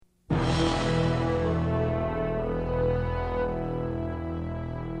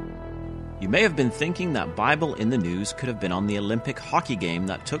You may have been thinking that Bible in the News could have been on the Olympic hockey game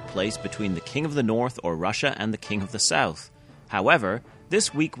that took place between the King of the North or Russia and the King of the South. However,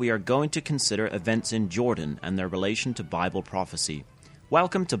 this week we are going to consider events in Jordan and their relation to Bible prophecy.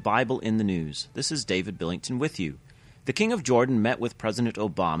 Welcome to Bible in the News. This is David Billington with you. The King of Jordan met with President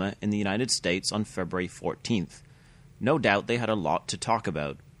Obama in the United States on February 14th. No doubt they had a lot to talk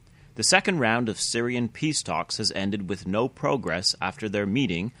about. The second round of Syrian peace talks has ended with no progress. After their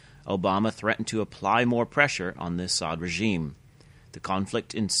meeting, Obama threatened to apply more pressure on the Assad regime. The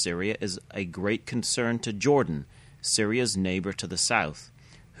conflict in Syria is a great concern to Jordan, Syria's neighbor to the south,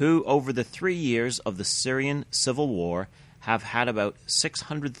 who, over the 3 years of the Syrian civil war, have had about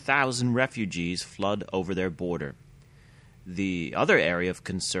 600,000 refugees flood over their border. The other area of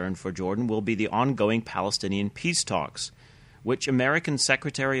concern for Jordan will be the ongoing Palestinian peace talks, which American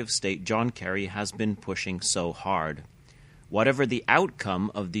Secretary of State John Kerry has been pushing so hard. Whatever the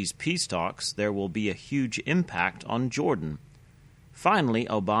outcome of these peace talks, there will be a huge impact on Jordan. Finally,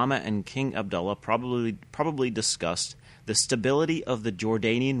 Obama and King Abdullah probably discussed the stability of the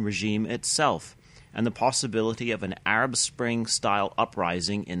Jordanian regime itself and the possibility of an Arab Spring-style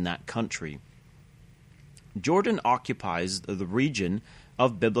uprising in that country. Jordan occupies the region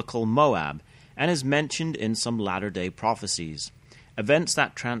of biblical Moab and is mentioned in some latter-day prophecies. Events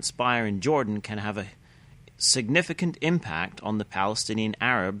that transpire in Jordan can have a significant impact on the Palestinian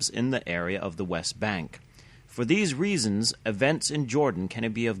Arabs in the area of the West Bank. For these reasons, events in Jordan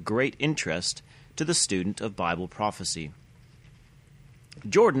can be of great interest to the student of Bible prophecy.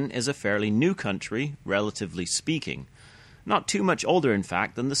 Jordan is a fairly new country, relatively speaking, not too much older, in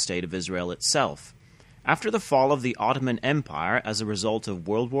fact, than the State of Israel itself. After the fall of the Ottoman Empire as a result of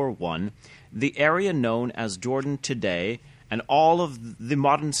World War I, the area known as Jordan today and all of the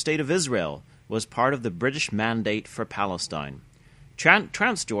modern State of Israel was part of the British Mandate for Palestine.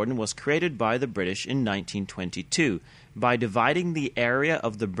 Transjordan was created by the British in 1922 by dividing the area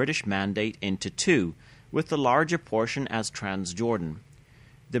of the British Mandate into two, with the larger portion as Transjordan.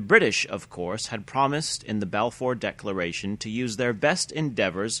 The British, of course, had promised in the Balfour Declaration to use their best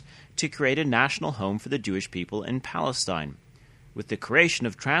endeavors to create a national home for the Jewish people in Palestine. With the creation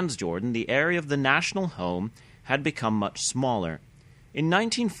of Transjordan, the area of the national home had become much smaller. In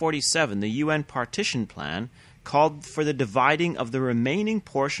 1947, the UN Partition Plan called for the dividing of the remaining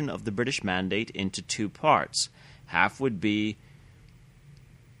portion of the British Mandate into two parts. Half would be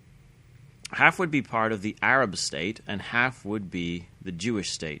part of the Arab state, and half would be the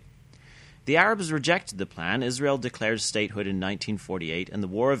Jewish state. The Arabs rejected the plan. Israel declared statehood in 1948, and the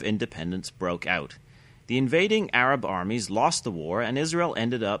War of Independence broke out. The invading Arab armies lost the war, and Israel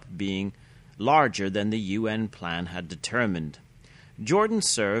ended up being larger than the UN plan had determined. Jordan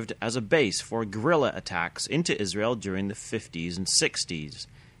served as a base for guerrilla attacks into Israel during the 50s and 60s.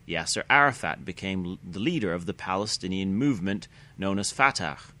 Yasser Arafat became the leader of the Palestinian movement known as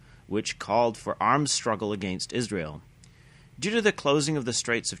Fatah, which called for armed struggle against Israel. Due to the closing of the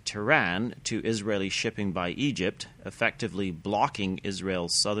Straits of Tiran to Israeli shipping by Egypt, effectively blocking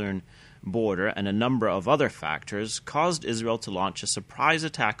Israel's southern border, and a number of other factors, caused Israel to launch a surprise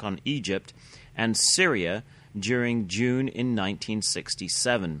attack on Egypt and Syria during June in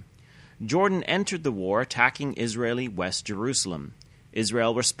 1967. Jordan entered the war attacking Israeli West Jerusalem.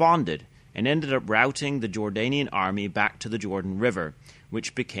 Israel responded and ended up routing the Jordanian army back to the Jordan River,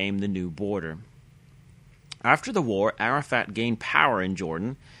 which became the new border. After the war, Arafat gained power in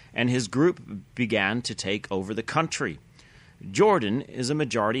Jordan, and his group began to take over the country. Jordan is a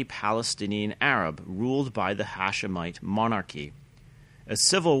majority Palestinian Arab, ruled by the Hashemite monarchy. A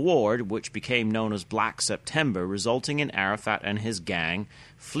civil war, which became known as Black September, resulting in Arafat and his gang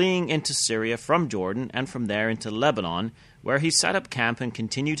fleeing into Syria from Jordan and from there into Lebanon, where he set up camp and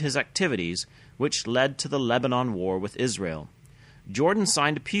continued his activities, which led to the Lebanon War with Israel. Jordan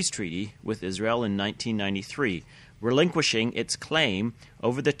signed a peace treaty with Israel in 1993, relinquishing its claim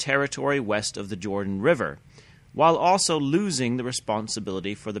over the territory west of the Jordan River, while also losing the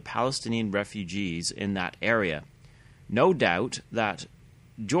responsibility for the Palestinian refugees in that area. No doubt that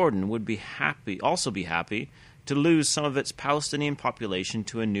Jordan would also be happy to lose some of its Palestinian population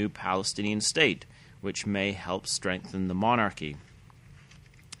to a new Palestinian state, which may help strengthen the monarchy.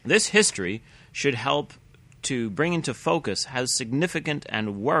 This history should help to bring into focus how significant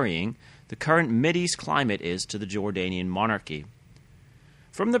and worrying the current Mideast climate is to the Jordanian monarchy.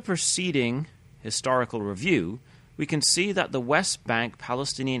 From the preceding historical review, we can see that the West Bank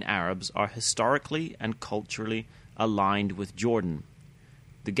Palestinian Arabs are historically and culturally aligned with Jordan.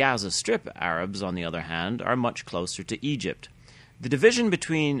 The Gaza Strip Arabs, on the other hand, are much closer to Egypt. The division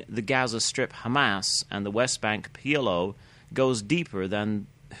between the Gaza Strip Hamas and the West Bank PLO goes deeper than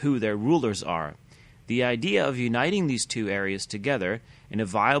who their rulers are. The idea of uniting these two areas together in a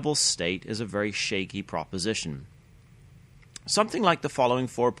viable state is a very shaky proposition. Something like the following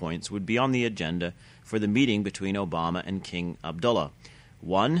 4 points would be on the agenda for the meeting between Obama and King Abdullah.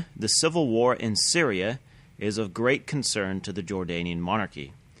 1. The civil war in Syria is of great concern to the Jordanian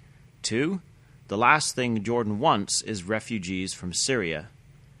monarchy. 2. The last thing Jordan wants is refugees from Syria.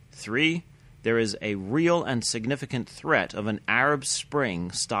 3. There is a real and significant threat of an Arab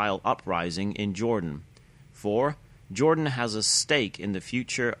Spring-style uprising in Jordan. 4. Jordan has a stake in the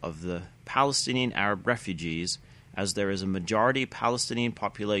future of the Palestinian Arab refugees, as there is a majority Palestinian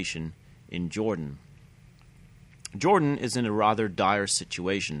population in Jordan. Jordan is in a rather dire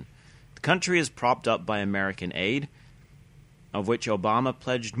situation. The country is propped up by American aid, of which Obama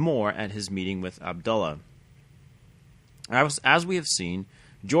pledged more at his meeting with Abdullah. As we have seen,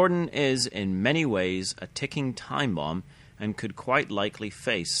 Jordan is in many ways a ticking time bomb and could quite likely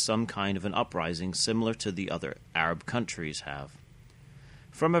face some kind of an uprising similar to the other Arab countries have.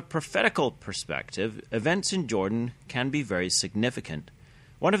 From a prophetical perspective, events in Jordan can be very significant.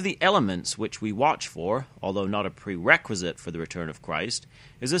 One of the elements which we watch for, although not a prerequisite for the return of Christ,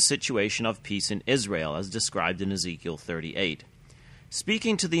 is a situation of peace in Israel, as described in Ezekiel 38.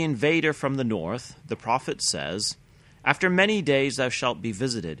 Speaking to the invader from the north, the prophet says, "After many days thou shalt be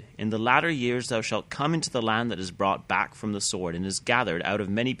visited. In the latter years thou shalt come into the land that is brought back from the sword, and is gathered out of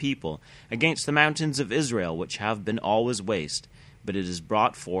many people, against the mountains of Israel, which have been always waste. But it is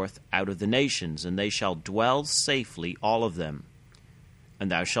brought forth out of the nations, and they shall dwell safely, all of them. And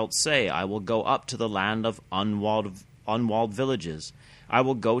thou shalt say, I will go up to the land of unwalled villages. I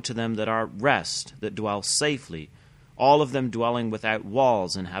will go to them that are at rest, that dwell safely, all of them dwelling without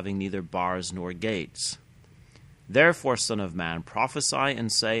walls, and having neither bars nor gates. Therefore, Son of man, prophesy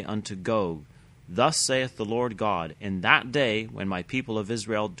and say unto Gog, Thus saith the Lord God, In that day, when my people of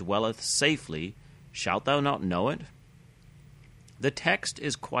Israel dwelleth safely, shalt thou not know it?" The text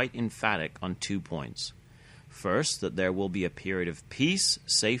is quite emphatic on 2 points. First, that there will be a period of peace,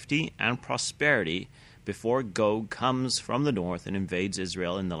 safety, and prosperity before Gog comes from the north and invades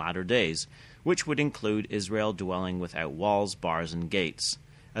Israel in the latter days, which would include Israel dwelling without walls, bars, and gates,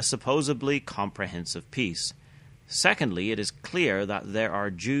 a supposedly comprehensive peace. Secondly, it is clear that there are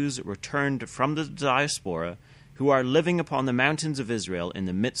Jews returned from the diaspora who are living upon the mountains of Israel in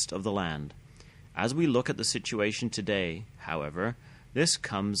the midst of the land. As we look at the situation today, however, this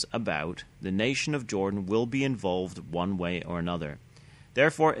comes about, the nation of Jordan will be involved one way or another.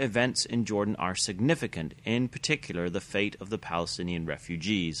 Therefore, events in Jordan are significant, in particular the fate of the Palestinian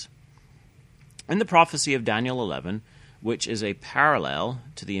refugees. In the prophecy of Daniel 11, which is a parallel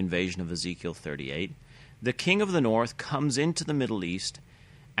to the invasion of Ezekiel 38, the king of the north comes into the Middle East,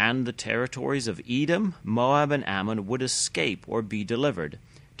 and the territories of Edom, Moab, and Ammon would escape or be delivered.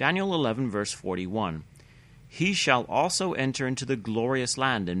 Daniel 11, verse 41. He shall also enter into the glorious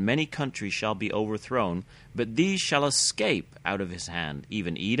land, and many countries shall be overthrown, but these shall escape out of his hand,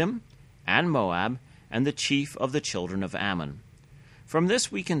 even Edom, and Moab, and the chief of the children of Ammon. From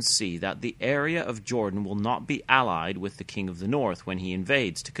this we can see that the area of Jordan will not be allied with the king of the north when he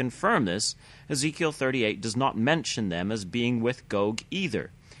invades. To confirm this, Ezekiel 38 does not mention them as being with Gog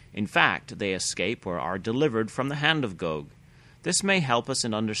either. In fact, they escape or are delivered from the hand of Gog. This may help us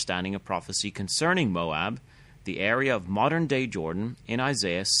in understanding a prophecy concerning Moab, the area of modern-day Jordan, in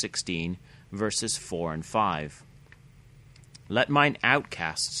Isaiah 16, verses 4 and 5. Let mine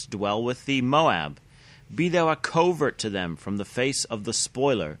outcasts dwell with thee, Moab. Be thou a covert to them from the face of the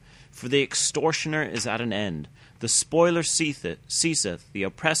spoiler, for the extortioner is at an end. The spoiler ceaseth, the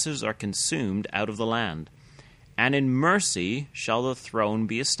oppressors are consumed out of the land. And in mercy shall the throne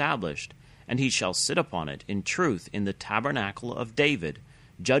be established, and he shall sit upon it in truth in the tabernacle of David,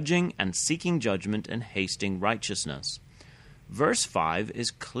 judging and seeking judgment and hasting righteousness. Verse 5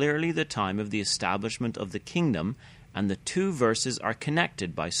 is clearly the time of the establishment of the kingdom, and the 2 verses are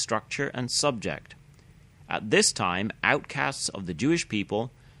connected by structure and subject. At this time, outcasts of the Jewish people,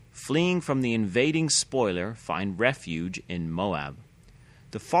 fleeing from the invading spoiler, find refuge in Moab.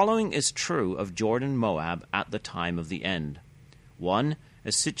 The following is true of Jordan, Moab at the time of the end. 1.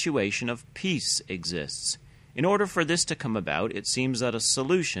 A situation of peace exists. In order for this to come about, it seems that a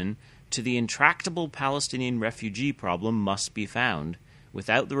solution to the intractable Palestinian refugee problem must be found,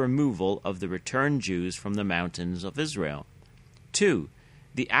 without the removal of the returned Jews from the mountains of Israel. 2.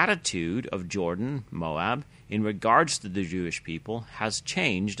 The attitude of Jordan, Moab, in regards to the Jewish people has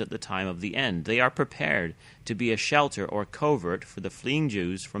changed at the time of the end. They are prepared to be a shelter or covert for the fleeing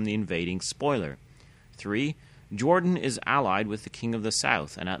Jews from the invading spoiler. 3. Jordan is allied with the king of the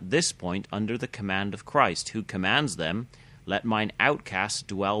south, and at this point under the command of Christ, who commands them, Let mine outcast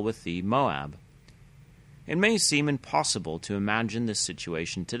dwell with thee, Moab. It may seem impossible to imagine this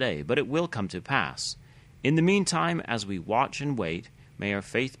situation today, but it will come to pass. In the meantime, as we watch and wait, may our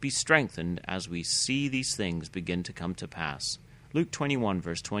faith be strengthened as we see these things begin to come to pass. Luke 21,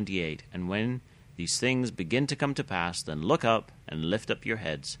 verse 28, And when these things begin to come to pass, then look up and lift up your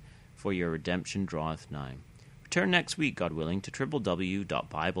heads, for your redemption draweth nigh. Return next week, God willing, to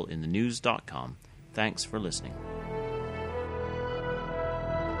www.bibleinthenews.com. Thanks for listening.